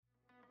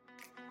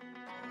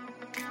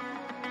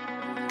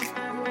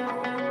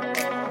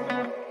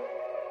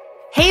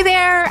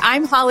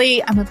I'm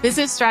Holly. I'm a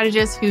business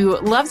strategist who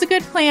loves a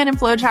good plan and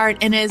flowchart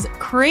and is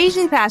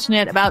crazy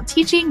passionate about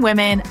teaching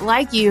women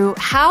like you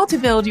how to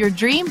build your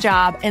dream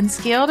job and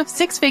scale to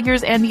six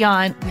figures and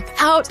beyond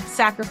without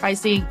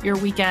sacrificing your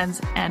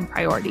weekends and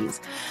priorities.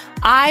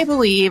 I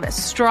believe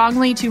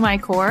strongly to my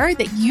core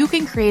that you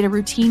can create a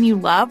routine you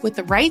love with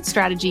the right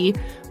strategy,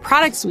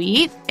 product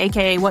suite,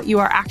 aka what you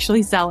are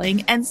actually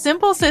selling, and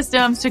simple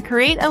systems to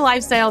create a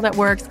lifestyle that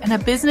works and a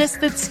business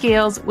that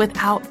scales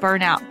without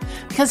burnout.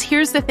 Because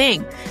here's the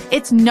thing,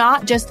 it's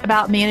not just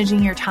about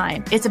managing your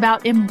time. It's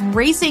about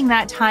embracing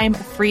that time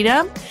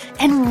freedom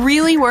and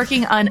really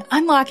working on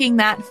unlocking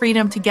that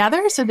freedom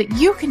together so that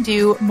you can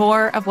do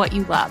more of what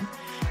you love.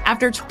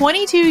 After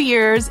 22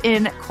 years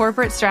in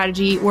corporate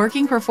strategy,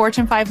 working for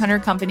Fortune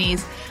 500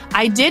 companies,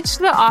 I ditched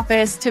the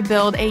office to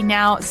build a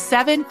now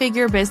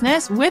seven-figure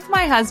business with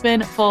my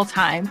husband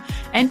full-time.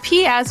 And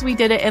P.S., we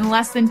did it in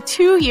less than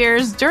 2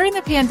 years during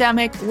the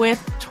pandemic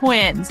with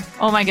twins.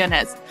 Oh my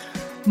goodness.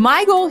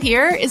 My goal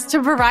here is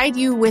to provide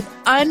you with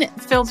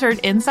unfiltered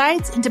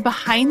insights into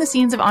behind the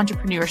scenes of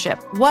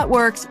entrepreneurship, what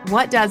works,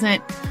 what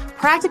doesn't,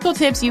 practical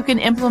tips you can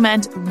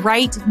implement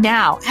right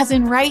now, as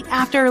in right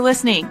after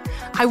listening.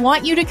 I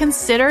want you to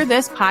consider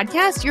this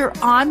podcast your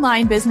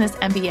online business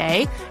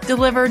MBA,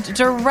 delivered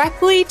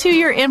directly to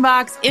your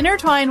inbox,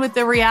 intertwined with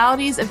the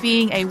realities of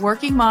being a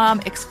working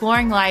mom,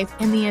 exploring life,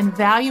 and the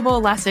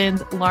invaluable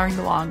lessons learned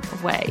along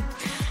the way.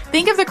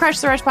 Think of the Crush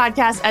the Rush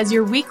podcast as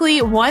your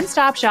weekly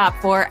one-stop shop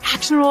for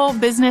actionable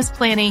business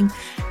planning,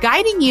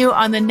 guiding you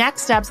on the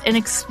next steps and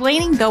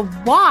explaining the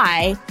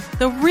why,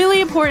 the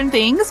really important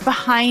things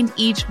behind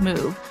each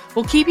move.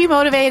 We'll keep you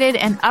motivated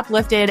and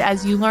uplifted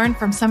as you learn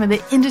from some of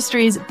the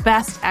industry's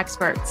best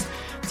experts.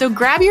 So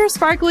grab your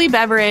sparkly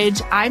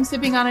beverage, I'm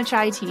sipping on a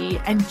chai tea,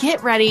 and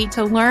get ready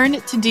to learn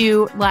to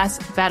do less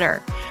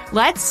better.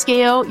 Let's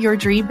scale your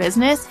dream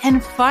business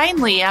and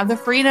finally have the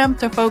freedom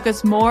to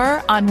focus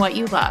more on what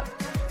you love.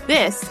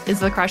 This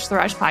is the Crush the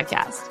Rush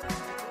podcast.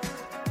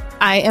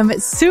 I am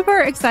super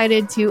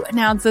excited to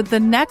announce that the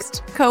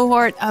next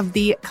cohort of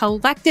the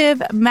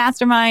Collective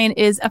Mastermind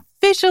is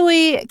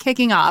officially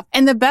kicking off.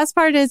 And the best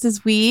part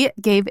is we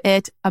gave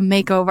it a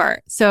makeover.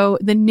 So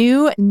the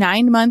new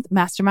 9-month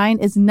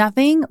mastermind is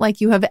nothing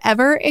like you have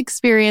ever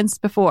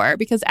experienced before,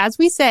 because as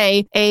we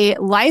say, a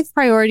life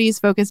priorities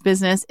focused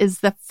business is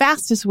the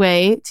fastest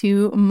way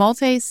to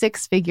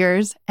multi-six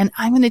figures. And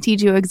I'm going to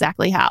teach you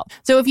exactly how.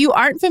 So if you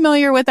aren't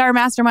familiar with our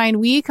mastermind,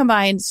 we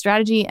combine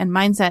strategy and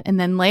mindset and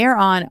then layer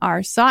on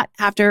our sought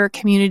after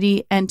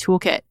community and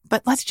toolkit.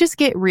 But let's just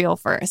get real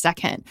for a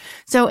second.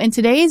 So in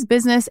today's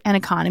business and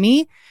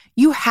economy,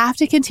 you have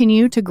to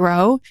continue to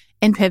grow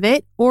and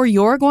pivot or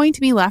you're going to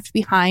be left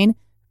behind,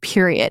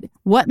 period.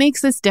 What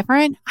makes this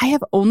different? I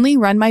have only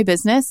run my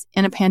business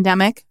in a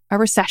pandemic, a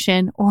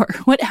recession, or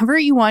whatever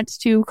you want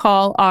to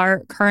call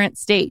our current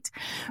state.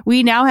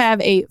 We now have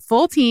a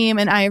full team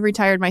and I have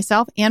retired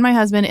myself and my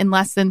husband in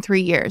less than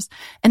 3 years.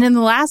 And in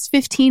the last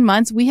 15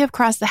 months, we have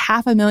crossed the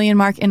 $500,000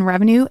 mark in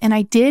revenue. And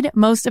I did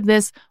most of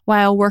this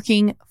while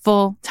working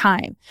full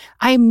time.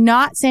 I am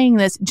not saying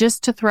this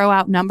just to throw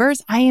out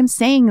numbers. I am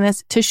saying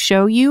this to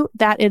show you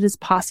that it is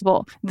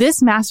possible.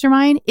 This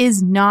mastermind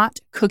is not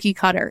cookie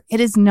cutter. It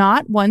is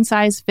not one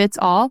size fits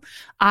all.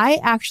 I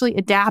actually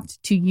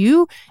adapt to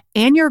you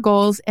and your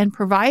goals and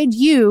provide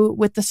you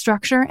with the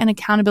structure and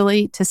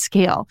accountability to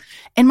scale.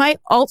 And my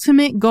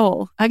ultimate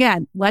goal,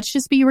 again, let's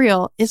just be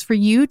real, is for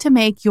you to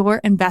make your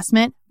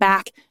investment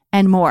back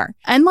and more.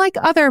 Unlike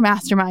other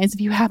masterminds, if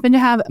you happen to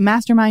have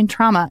mastermind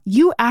trauma,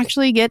 you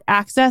actually get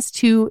access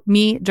to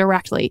me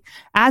directly.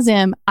 As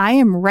in, I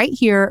am right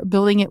here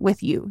building it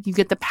with you. You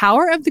get the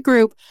power of the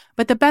group,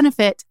 but the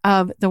benefit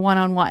of the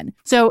one-on-one.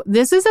 So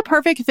this is a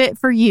perfect fit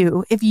for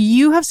you if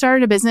you have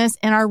started a business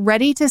and are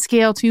ready to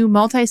scale to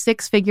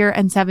multi-six figure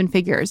and seven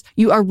figures.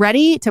 You are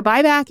ready to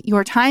buy back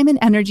your time and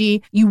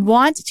energy. You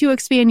want to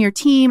expand your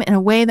team in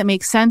a way that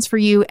makes sense for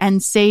you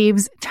and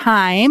saves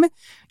time.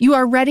 You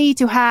are ready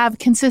to have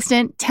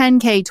consistent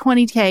 10K,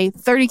 20K,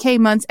 30K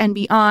months and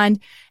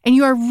beyond. And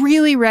you are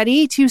really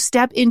ready to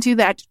step into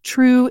that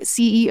true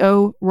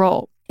CEO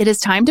role. It is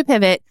time to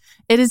pivot.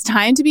 It is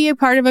time to be a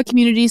part of a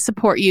community to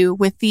support you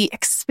with the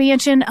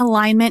expansion,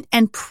 alignment,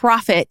 and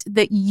profit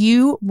that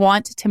you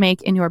want to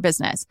make in your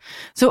business.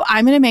 So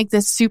I'm going to make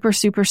this super,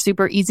 super,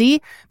 super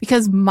easy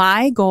because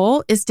my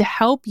goal is to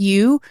help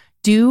you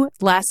do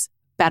less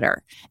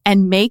better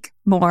and make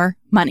more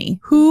money.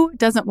 Who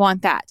doesn't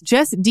want that?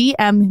 Just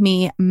DM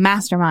me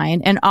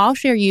mastermind and I'll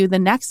share you the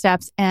next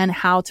steps and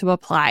how to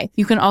apply.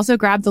 You can also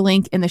grab the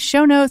link in the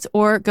show notes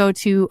or go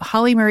to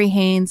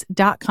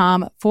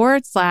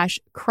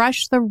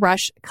hollymariehaynes.com/crush the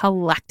rush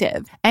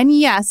collective. And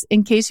yes,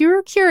 in case you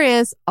were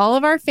curious, all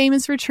of our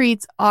famous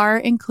retreats are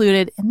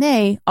included and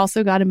they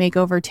also got a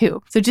makeover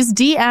too. So just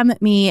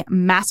DM me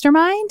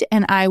mastermind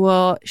and I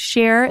will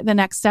share the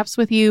next steps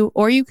with you,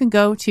 or you can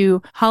go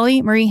to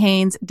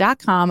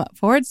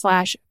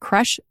hollymariehaynes.com/crush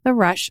the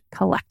rush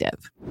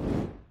collective.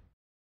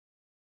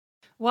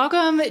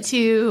 Welcome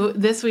to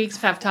this week's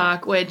pep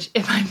talk, which,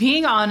 if I'm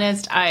being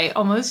honest, I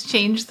almost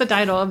changed the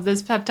title of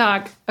this pep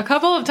talk a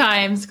couple of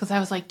times because I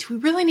was like, do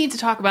we really need to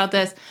talk about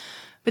this?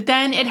 But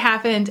then it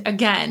happened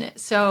again.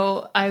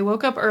 So I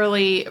woke up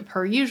early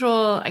per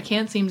usual. I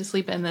can't seem to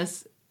sleep in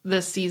this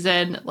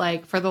season,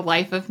 like for the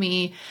life of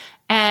me.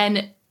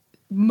 And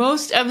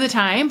most of the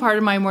time, part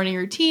of my morning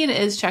routine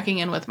is checking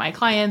in with my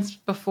clients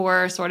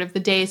before sort of the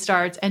day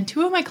starts. And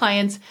two of my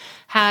clients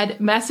had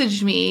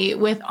messaged me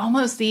with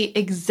almost the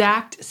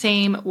exact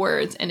same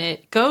words. And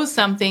it goes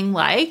something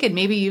like, and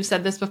maybe you've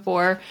said this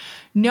before,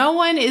 no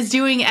one is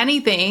doing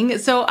anything.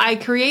 So I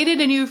created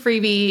a new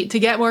freebie to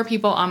get more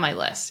people on my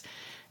list.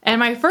 And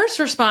my first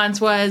response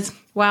was,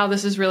 wow,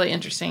 this is really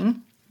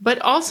interesting. But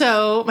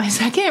also my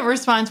second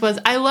response was,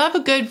 I love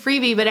a good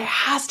freebie, but it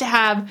has to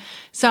have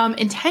some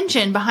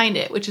intention behind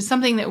it, which is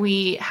something that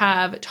we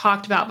have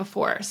talked about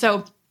before.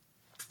 So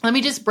let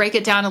me just break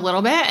it down a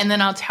little bit, and then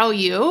I'll tell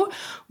you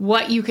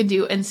what you can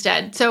do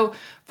instead. So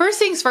first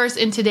things first,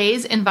 in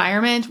today's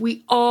environment,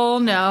 we all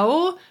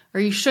know,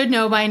 or you should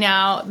know by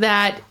now,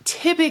 that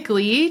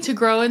typically to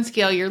grow and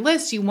scale your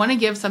list, you want to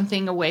give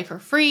something away for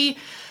free.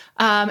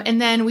 And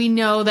then we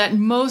know that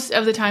most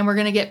of the time we're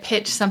going to get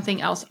pitched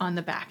something else on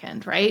the back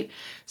end, right?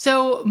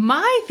 So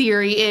my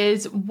theory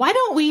is, why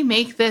don't we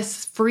make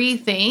this free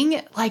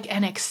thing like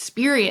an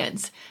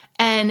experience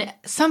and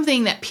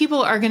something that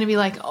people are going to be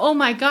like, oh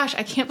my gosh,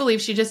 I can't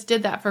believe she just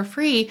did that for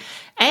free.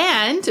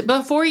 And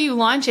before you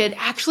launch it,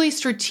 actually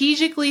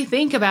strategically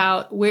think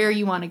about where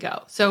you want to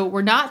go. So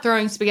we're not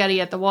throwing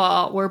spaghetti at the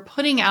wall. We're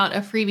putting out a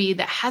freebie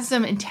that has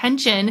some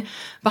intention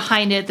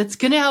behind it that's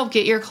going to help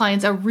get your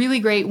clients a really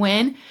great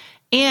win.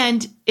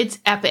 And it's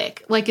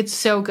epic. Like, it's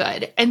so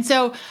good. And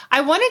so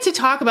I wanted to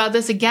talk about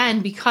this again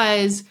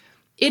because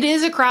it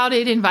is a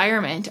crowded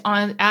environment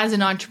as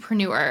an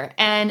entrepreneur.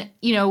 And,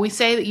 we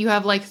say that you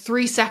have like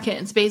 3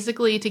 seconds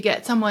basically to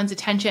get someone's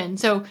attention.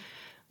 So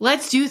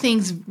let's do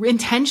things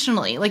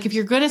intentionally. Like, if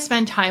you're going to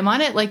spend time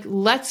on it, like,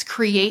 let's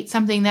create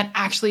something that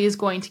actually is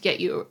going to get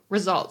you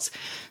results.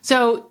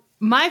 So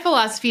my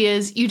philosophy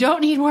is, you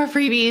don't need more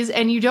freebies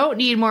and you don't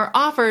need more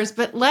offers,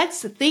 but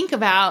let's think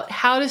about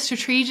how to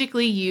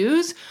strategically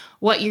use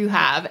what you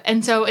have.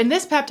 And so in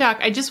this pep talk,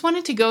 I just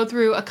wanted to go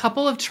through a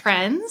couple of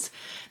trends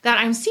that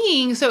I'm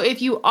seeing. So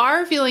if you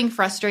are feeling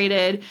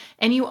frustrated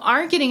and you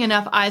aren't getting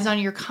enough eyes on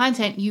your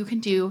content, you can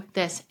do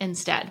this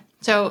instead.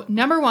 So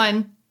number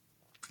one,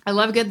 I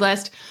love a good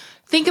list.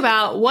 Think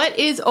about what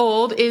is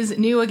old is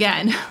new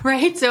again,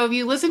 right? So if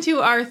you listen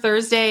to our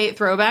Thursday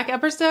throwback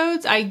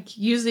episodes, I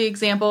use the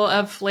example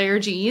of flare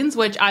jeans,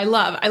 which I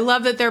love. I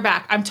love that they're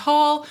back. I'm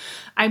tall,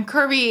 I'm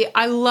curvy.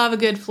 I love a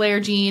good flare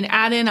jean.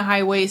 Add in a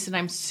high waist and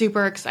I'm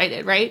super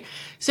excited, right?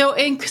 So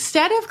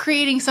instead of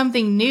creating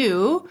something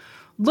new,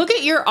 look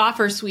at your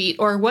offer suite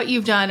or what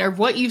you've done or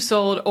what you've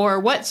sold or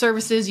what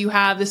services you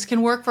have. This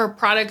can work for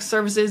products,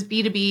 services,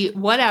 B2B,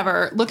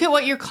 whatever. Look at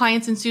what your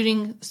clients and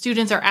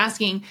students are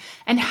asking,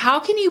 and how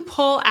can you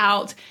pull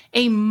out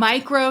a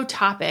micro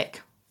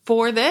topic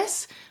for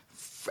this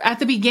at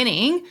the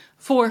beginning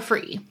for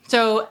free.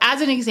 So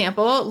as an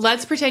example,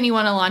 let's pretend you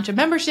want to launch a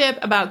membership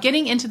about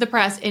getting into the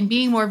press and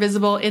being more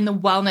visible in the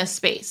wellness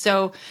space.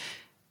 So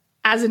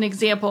as an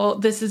example,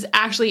 this is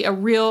actually a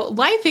real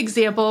life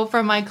example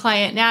from my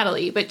client,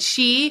 Natalie, but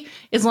she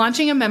is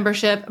launching a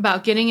membership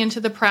about getting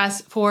into the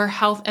press for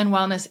health and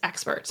wellness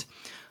experts.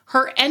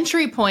 Her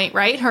entry point,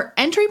 right? Her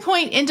entry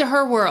point into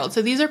her world.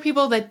 So these are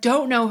people that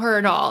don't know her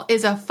at all,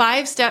 is a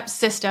 5-step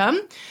system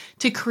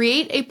to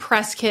create a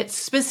press kit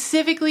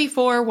specifically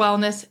for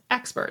wellness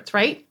experts,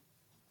 right?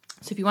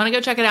 So if you want to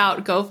go check it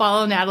out, go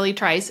follow Natalie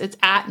Trice. It's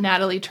at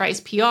Natalie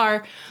Trice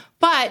PR.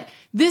 But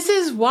this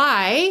is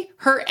why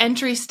her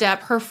entry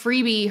step, her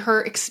freebie,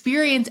 her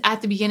experience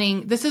at the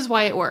beginning, this is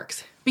why it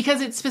works.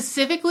 Because it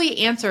specifically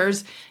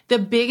answers the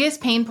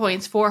biggest pain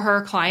points for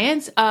her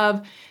clients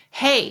of,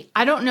 hey,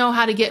 I don't know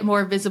how to get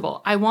more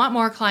visible. I want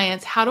more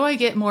clients. How do I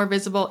get more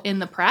visible in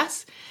the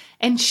press?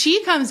 And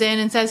she comes in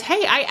and says,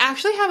 hey, I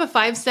actually have a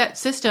 5-step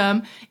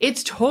system.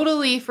 It's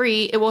totally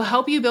free. It will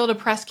help you build a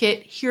press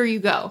kit. Here you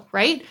go,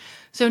 right?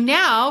 So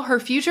now her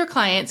future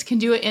clients can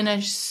do it in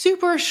a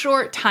super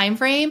short time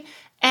frame,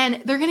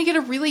 and they're going to get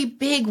a really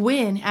big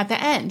win at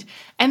the end.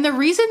 And the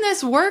reason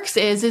this works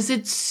is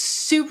it's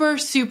super,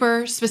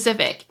 super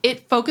specific.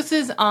 It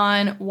focuses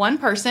on one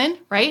person,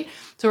 right?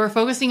 So we're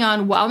focusing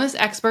on wellness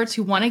experts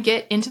who want to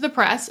get into the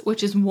press,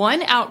 which is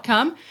one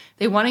outcome.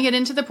 They want to get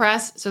into the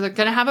press. So they're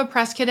going to have a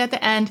press kit at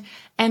the end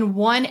and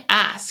one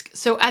ask.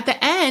 So at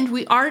the end,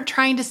 we aren't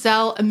trying to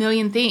sell a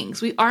million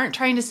things. We aren't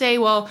trying to say,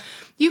 well,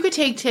 you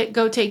could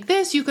go take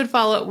this. You could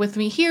follow up with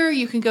me here.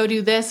 You can go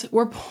do this.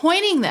 We're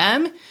pointing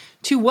them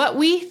to what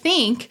we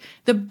think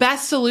the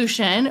best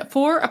solution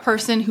for a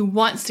person who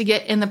wants to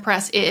get in the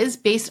press is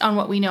based on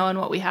what we know and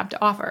what we have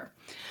to offer.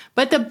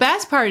 But the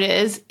best part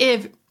is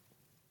if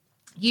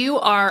you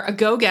are a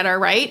go-getter,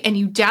 right? And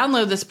you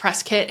download this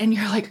press kit and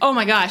you're like, oh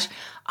my gosh,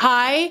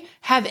 I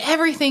have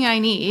everything I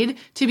need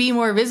to be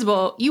more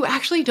visible. You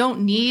actually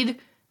don't need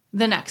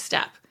the next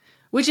step.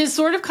 which is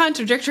sort of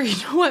contradictory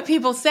to what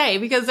people say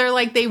because they're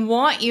like, they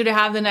want you to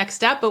have the next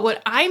step. But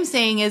what I'm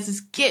saying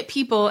is get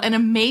people an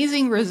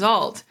amazing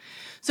result.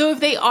 So if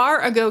they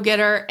are a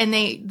go-getter and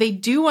they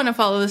do want to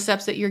follow the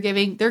steps that you're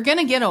giving, they're going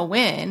to get a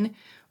win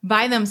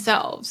by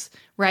themselves,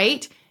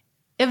 right?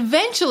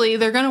 Eventually,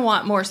 they're going to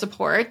want more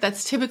support.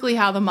 That's typically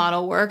how the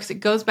model works. It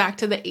goes back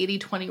to the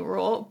 80-20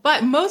 rule,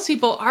 but most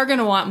people are going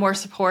to want more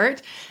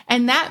support.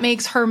 And that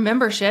makes her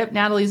membership,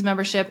 Natalie's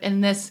membership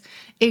in this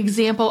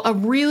example, a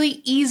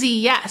really easy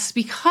yes,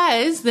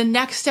 because the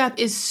next step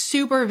is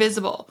super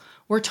visible.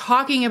 We're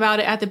talking about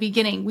it at the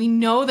beginning. We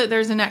know that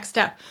there's a next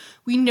step.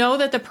 We know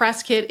that the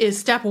press kit is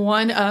step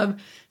 1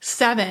 of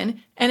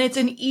 7, and it's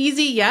an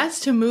easy yes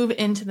to move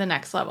into the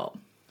next level.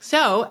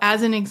 So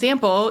as an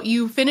example,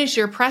 you finish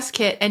your press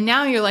kit and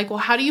now you're like, well,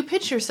 how do you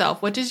pitch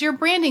yourself? What does your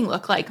branding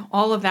look like?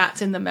 All of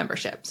that's in the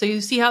membership. So you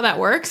see how that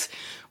works?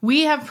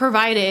 We have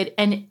provided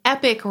an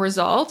epic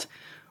result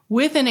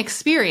with an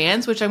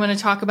experience, which I'm going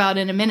to talk about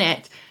in a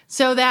minute,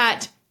 so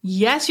that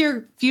yes,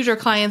 your future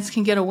clients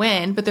can get a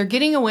win, but they're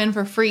getting a win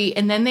for free.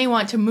 And then they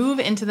want to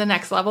move into the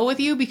next level with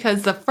you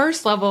because the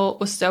first level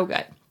was so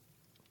good.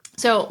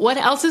 So what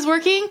else is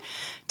working?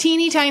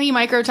 Teeny tiny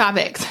micro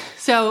topics.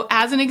 So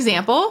as an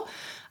example,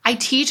 I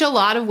teach a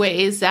lot of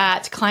ways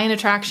that client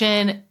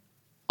attraction,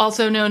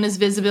 also known as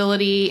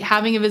visibility,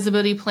 having a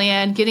visibility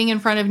plan, getting in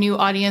front of new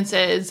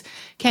audiences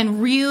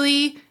can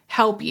really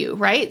help you,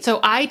 right?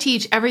 So I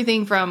teach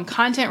everything from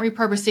content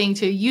repurposing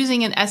to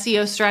using an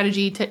SEO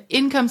strategy to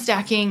income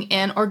stacking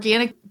and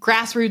organic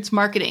grassroots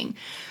marketing.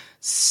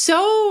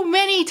 So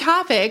many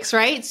topics,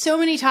 right? So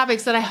many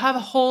topics that I have a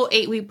whole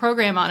 8-week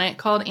program on it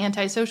called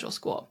Anti-Social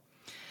School.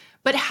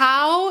 But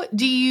how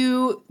do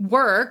you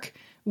work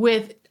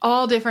with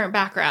all different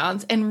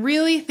backgrounds and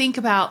really think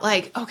about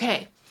like,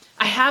 okay,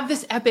 I have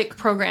this epic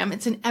program.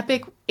 It's an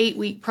epic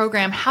 8-week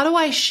program. How do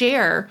I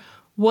share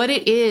what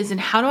it is and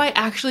how do I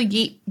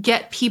actually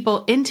get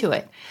people into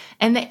it?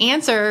 And the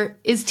answer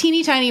is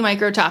teeny tiny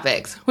micro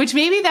topics, which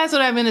maybe that's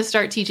what I'm going to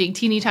start teaching,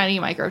 teeny tiny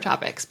micro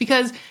topics,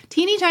 because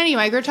teeny tiny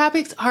micro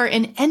topics are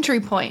an entry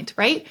point,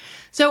 right?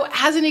 So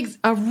as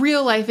a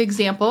real life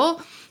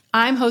example,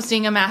 I'm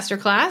hosting a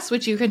masterclass,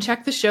 which you can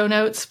check the show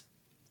notes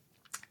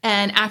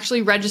and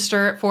actually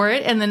register for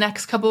it in the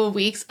next couple of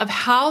weeks, of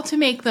how to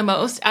make the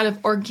most out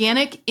of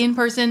organic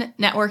in-person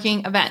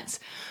networking events.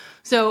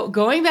 So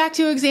going back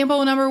to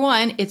example number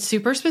 1, it's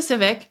super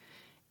specific.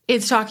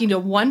 It's talking to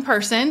one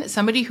person,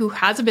 somebody who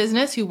has a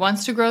business, who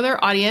wants to grow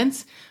their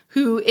audience,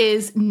 who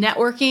is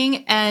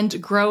networking and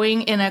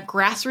growing in a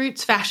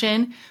grassroots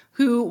fashion,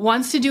 who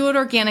wants to do it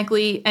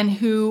organically, and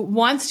who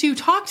wants to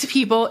talk to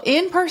people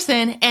in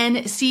person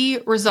and see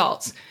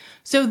results.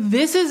 So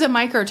this is a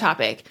micro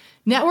topic.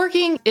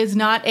 Networking is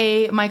not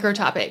a micro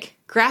topic.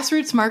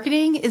 Grassroots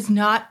marketing is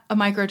not a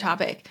micro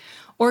topic.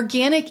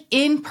 Organic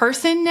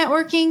in-person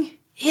networking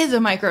is a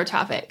micro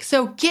topic.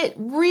 So get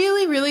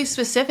really, really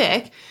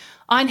specific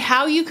on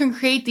how you can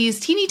create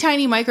these teeny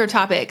tiny micro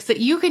topics that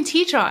you can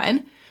teach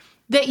on,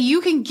 that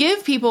you can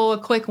give people a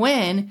quick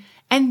win.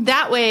 And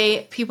that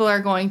way people are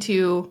going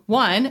to,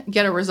 1,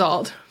 get a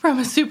result from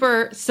a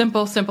super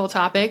simple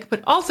topic,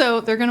 but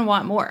also they're going to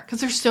want more because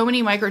there's so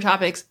many micro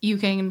topics you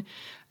can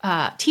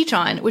teach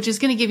on, which is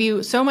going to give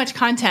you so much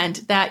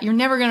content that you're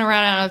never going to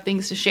run out of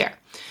things to share.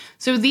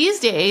 So these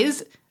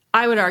days,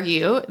 I would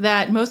argue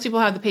that most people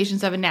have the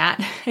patience of a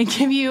gnat and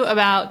give you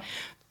about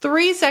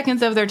 3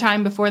 seconds of their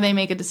time before they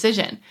make a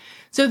decision.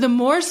 So the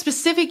more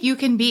specific you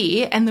can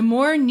be and the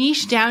more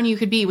niche down you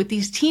could be with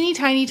these teeny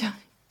tiny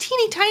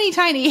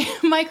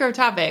micro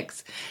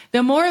topics,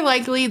 the more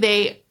likely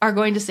they are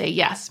going to say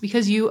yes,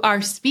 because you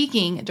are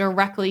speaking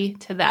directly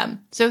to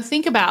them. So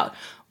think about,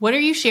 what are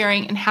you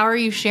sharing and how are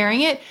you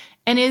sharing it?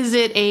 And is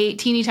it a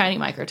teeny tiny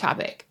micro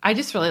topic? I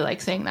just really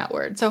like saying that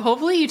word. So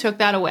hopefully you took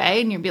that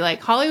away and you'll be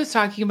like, Holly was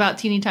talking about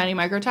teeny tiny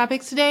micro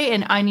topics today,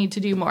 and I need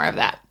to do more of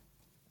that.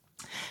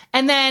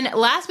 And then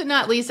last but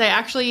not least, I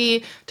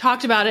actually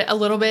talked about it a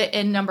little bit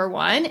in number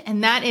 1,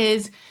 and that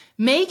is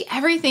make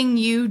everything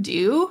you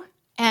do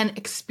an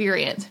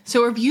experience.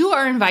 So if you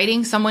are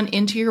inviting someone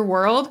into your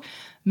world,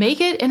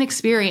 make it an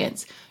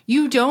experience.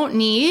 You don't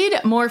need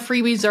more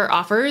freebies or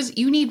offers.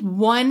 You need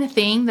one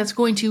thing that's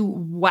going to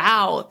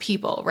wow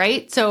people,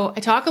 right? So I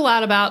talk a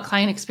lot about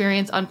client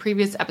experience on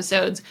previous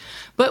episodes,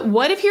 but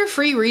what if your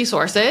free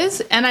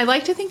resources, and I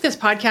like to think this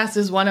podcast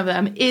is one of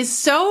them, is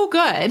so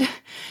good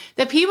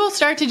that people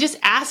start to just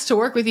ask to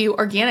work with you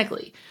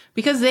organically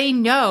because they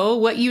know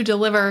what you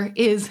deliver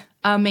is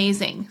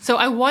amazing. So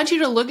I want you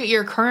to look at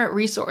your current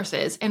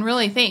resources and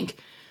really think,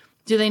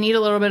 do they need a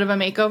little bit of a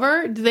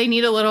makeover? Do they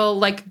need a little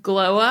like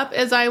glow up,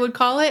 as I would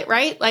call it,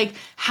 right? Like,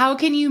 how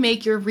can you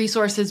make your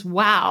resources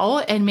wow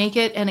and make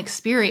it an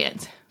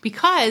experience?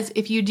 Because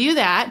if you do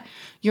that,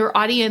 your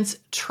audience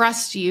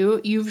trusts you,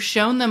 you've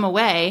shown them a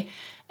way.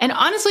 And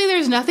honestly,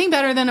 there's nothing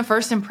better than a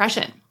first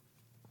impression.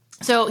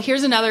 So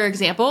here's another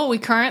example. We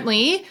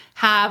currently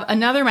have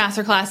another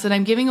masterclass that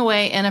I'm giving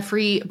away in a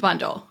free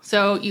bundle.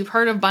 So you've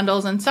heard of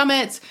bundles and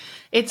summits.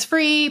 It's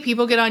free.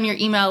 People get on your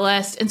email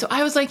list. And so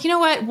I was like, you know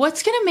what?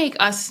 What's going to make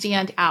us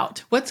stand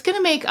out? What's going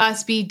to make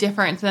us be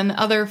different than the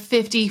other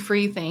 50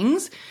 free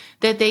things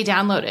that they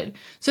downloaded?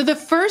 So the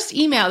first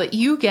email that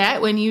you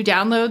get when you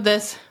download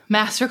this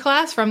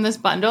masterclass from this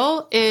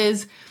bundle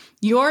is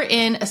you're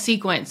in a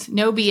sequence,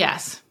 no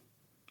BS.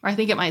 Or I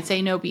think it might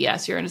say no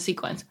BS, you're in a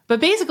sequence. But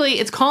basically,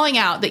 it's calling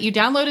out that you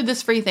downloaded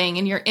this free thing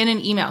and you're in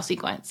an email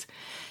sequence.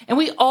 And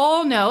we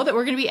all know that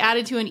we're going to be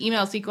added to an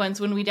email sequence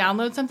when we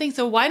download something.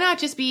 So why not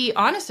just be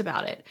honest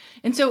about it?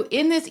 And so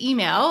in this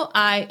email,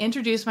 I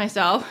introduce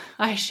myself,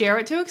 I share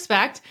what to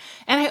expect,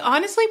 and I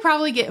honestly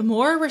probably get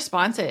more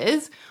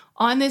responses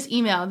on this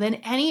email than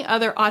any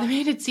other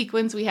automated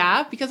sequence we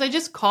have because I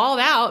just called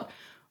out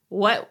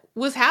what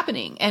was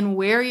happening and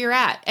where you're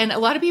at. And a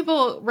lot of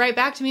people write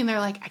back to me and they're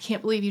like, I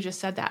can't believe you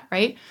just said that,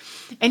 right?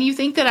 And you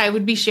think that I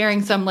would be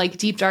sharing some like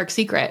deep, dark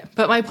secret.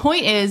 But my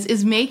point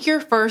is make your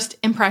first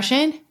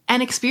impression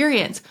an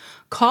experience.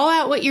 Call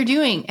out what you're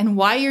doing and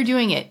why you're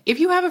doing it. If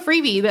you have a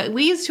freebie that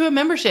leads to a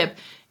membership,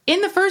 in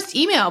the first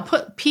email,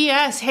 put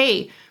PS,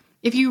 hey,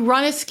 if you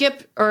run a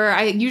skip, or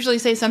I usually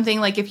say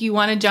something like, if you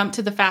want to jump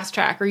to the fast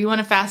track or you want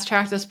to fast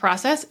track this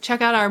process,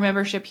 check out our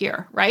membership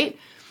here, right?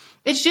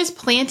 It's just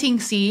planting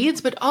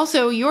seeds, but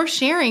also you're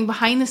sharing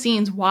behind the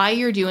scenes why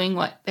you're doing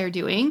what they're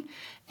doing,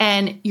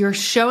 and you're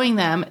showing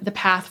them the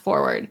path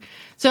forward.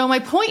 So my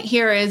point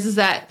here is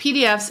that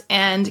PDFs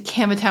and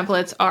Canva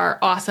templates are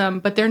awesome,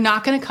 but they're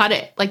not going to cut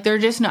it. Like they're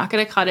just not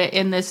going to cut it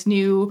in this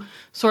new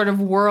sort of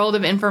world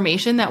of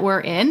information that we're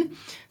in.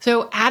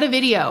 So add a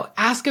video,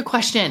 ask a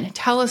question,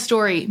 tell a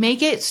story,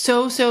 make it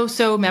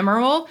so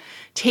memorable.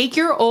 Take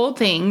your old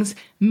things,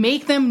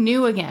 make them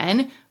new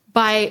again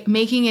by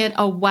making it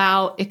a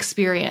wow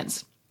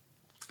experience.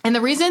 And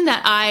the reason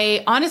that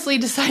I honestly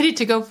decided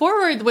to go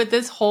forward with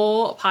this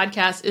whole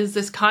podcast is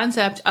this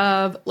concept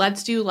of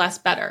let's do less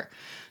better.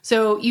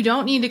 So you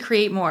don't need to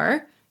create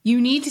more.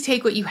 You need to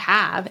take what you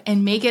have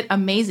and make it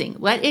amazing.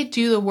 Let it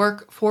do the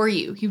work for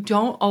you. You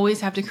don't always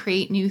have to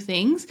create new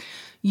things.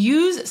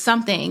 Use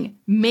something,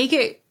 make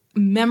it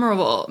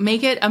memorable,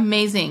 make it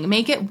amazing,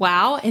 make it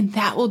wow, and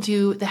that will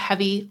do the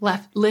heavy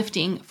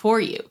lifting for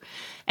you.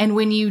 And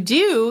when you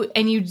do,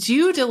 and you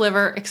do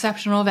deliver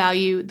exceptional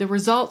value, the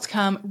results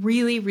come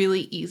really,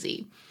 really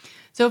easy.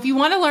 So if you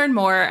want to learn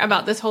more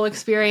about this whole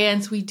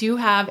experience, we do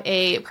have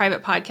a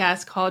private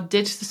podcast called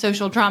Ditch the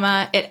Social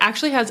Drama. It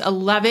actually has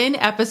 11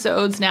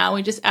 episodes now.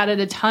 We just added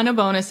a ton of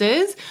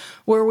bonuses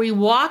where we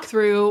walk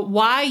through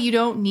why you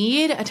don't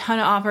need a ton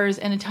of offers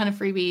and a ton of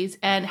freebies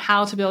and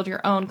how to build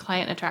your own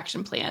client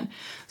attraction plan.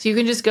 So you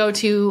can just go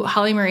to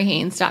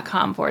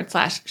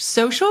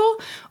hollymariehaines.com/social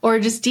or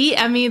just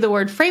DM me the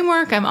word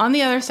framework. I'm on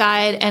the other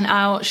side and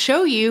I'll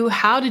show you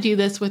how to do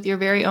this with your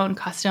very own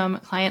custom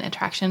client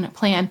attraction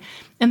plan.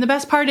 And the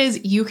best part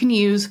is you can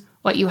use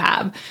what you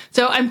have.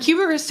 So I'm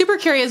super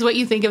curious what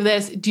you think of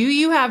this. Do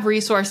you have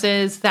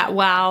resources that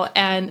wow?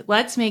 And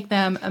let's make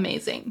them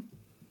amazing.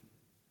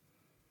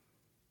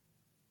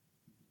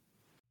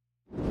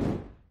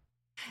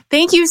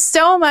 Thank you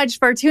so much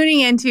for tuning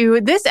into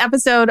this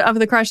episode of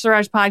the Crush the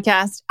Rush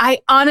podcast. I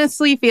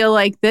honestly feel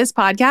like this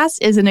podcast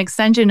is an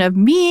extension of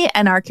me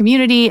and our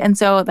community. And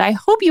so I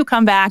hope you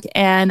come back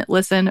and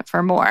listen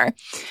for more.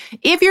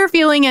 If you're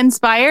feeling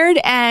inspired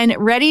and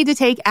ready to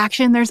take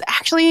action, there's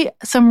actually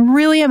some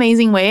really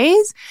amazing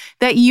ways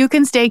that you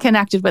can stay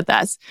connected with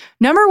us.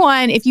 Number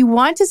one, if you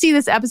want to see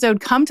this episode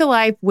come to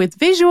life with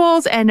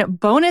visuals and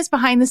bonus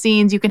behind the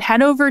scenes, you can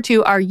head over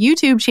to our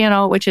YouTube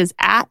channel, which is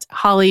at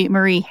Holly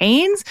Marie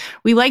Haines.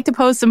 We like to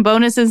post some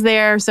bonuses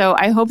there, so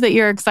I hope that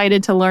you're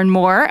excited to learn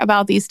more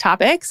about these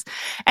topics.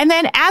 And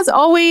then, as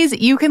always,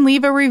 you can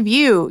leave a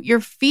review. Your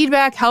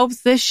feedback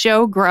helps this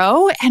show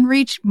grow and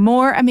reach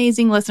more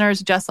amazing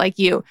listeners just like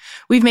you.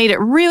 We've made it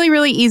really,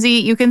 really easy.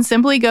 You can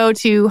simply go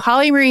to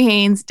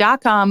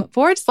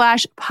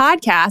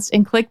hollymariehaines.com/podcast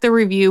and click the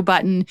review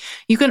button.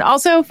 You can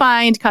also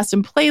find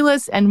custom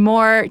playlists and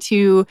more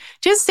to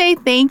just say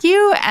thank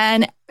you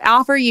and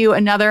offer you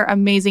another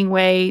amazing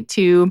way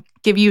to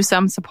give you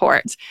some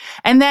support.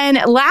 And then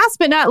last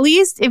but not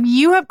least, if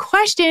you have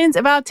questions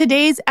about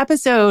today's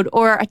episode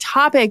or a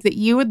topic that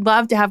you would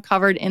love to have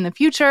covered in the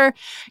future,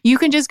 you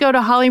can just go to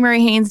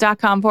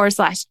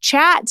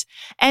hollymariehaines.com/chat.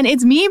 And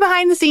it's me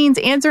behind the scenes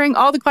answering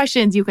all the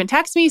questions. You can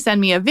text me,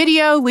 send me a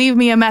video, leave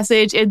me a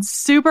message. It's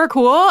super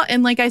cool.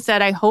 And like I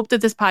said, I hope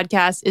that this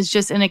podcast is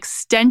just an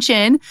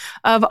extension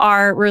of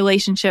our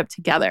relationship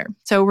together.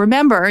 So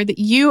remember that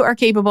you are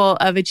capable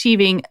of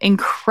achieving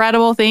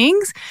incredible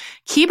things.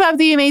 Keep up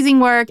the amazing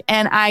work,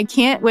 and I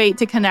can't wait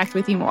to connect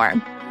with you more.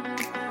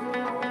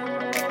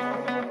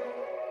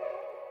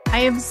 I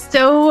am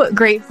so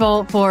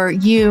grateful for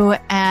you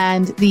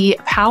and the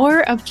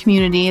power of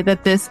community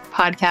that this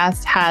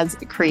podcast has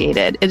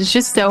created. It is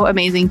just so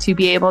amazing to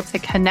be able to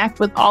connect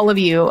with all of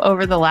you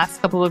over the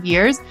last couple of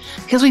years,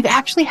 because we've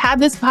actually had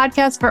this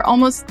podcast for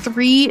almost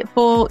 3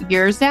 full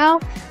years now.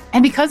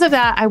 And because of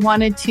that, I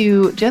wanted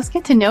to just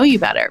get to know you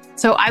better.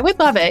 So I would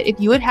love it if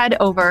you would head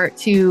over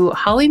to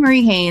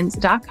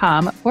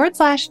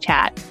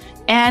hollymariehaines.com/chat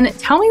and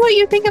tell me what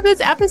you think of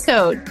this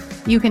episode.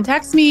 You can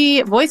text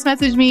me, voice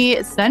message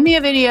me, send me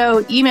a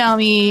video, email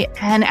me,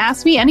 and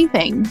ask me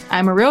anything.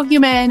 I'm a real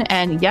human.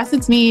 And yes,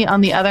 it's me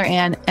on the other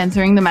end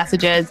answering the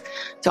messages.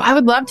 So I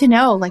would love to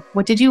know,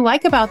 what did you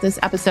like about this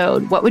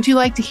episode? What would you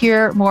like to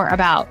hear more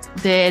about?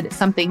 Did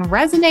something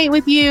resonate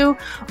with you?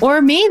 Or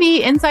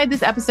maybe inside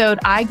this episode,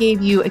 I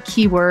gave you a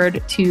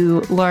keyword to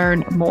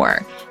learn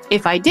more.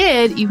 If I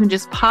did, you can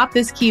just pop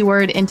this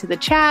keyword into the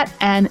chat,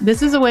 and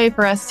this is a way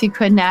for us to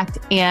connect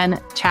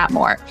and chat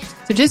more.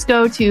 So just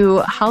go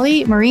to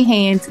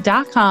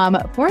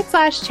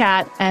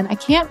hollymariehaynes.com/chat, and I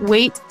can't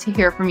wait to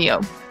hear from you.